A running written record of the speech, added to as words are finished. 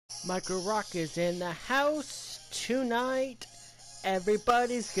Michael Rock is in the house tonight.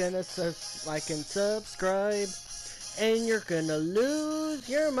 Everybody's gonna like and subscribe, and you're gonna lose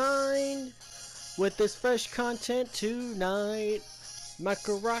your mind with this fresh content tonight.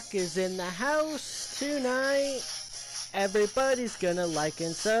 Michael Rock is in the house tonight. Everybody's gonna like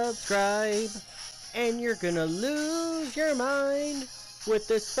and subscribe, and you're gonna lose your mind with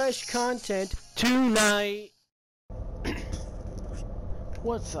this fresh content tonight.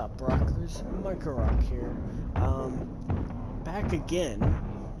 What's up, rockers? Michael Rock here. Back again.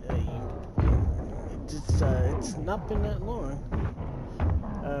 It's not been that long.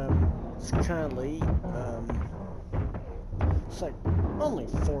 It's kind of late. It's like only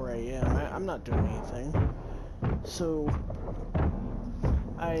 4 a.m. I'm not doing anything. So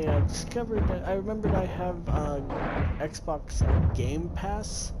I discovered that I remembered I have Xbox Game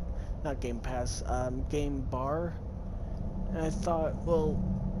Pass, not Game Pass, Game Bar. And I thought, well,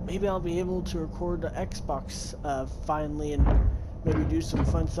 maybe I'll be able to record the Xbox finally and maybe do some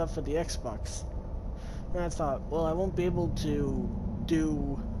fun stuff with the Xbox. And I thought, well, I won't be able to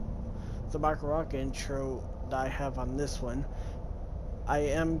do the Michael Rock intro that I have on this one.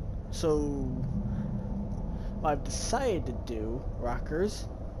 What I've decided to do, rockers,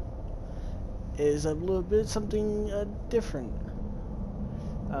 is a little bit something different.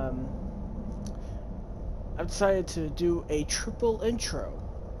 I've decided to do a triple intro.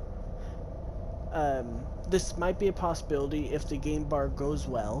 This might be a possibility if the game bar goes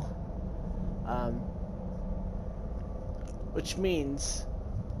well. Which means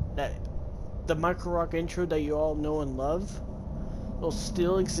that the Michael Rock intro that you all know and love will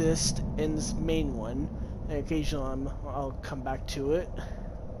still exist in this main one, and occasionally I'll come back to it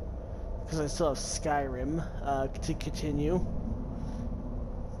because I still have Skyrim to continue,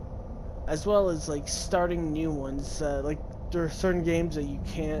 as well as like starting new ones. Like there are certain games that you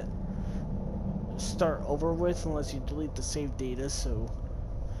can't start over with unless you delete the save data, so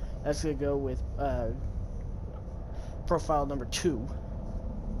that's gonna go with profile number 2.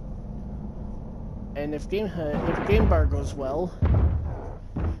 And if game bar goes well,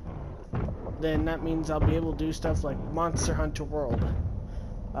 then that means I'll be able to do stuff like Monster Hunter World.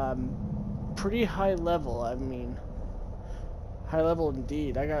 Pretty high level, I mean, high level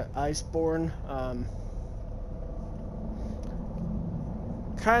indeed. I got Iceborne.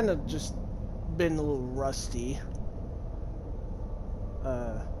 Kind of just been a little rusty.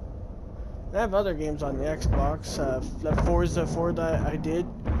 I have other games on the Xbox. The Forza 4 that I did,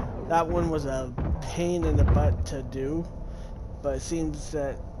 that one was a pain in the butt to do, but it seems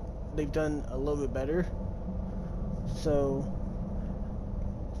that they've done a little bit better. So,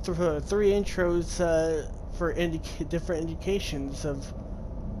 3 intros for different indications of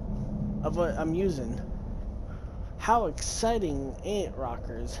what I'm using. How exciting, ain't it,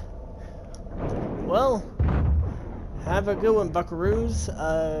 rockers? Well, have a good one, buckaroos.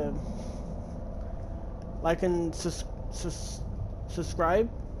 Like and subscribe.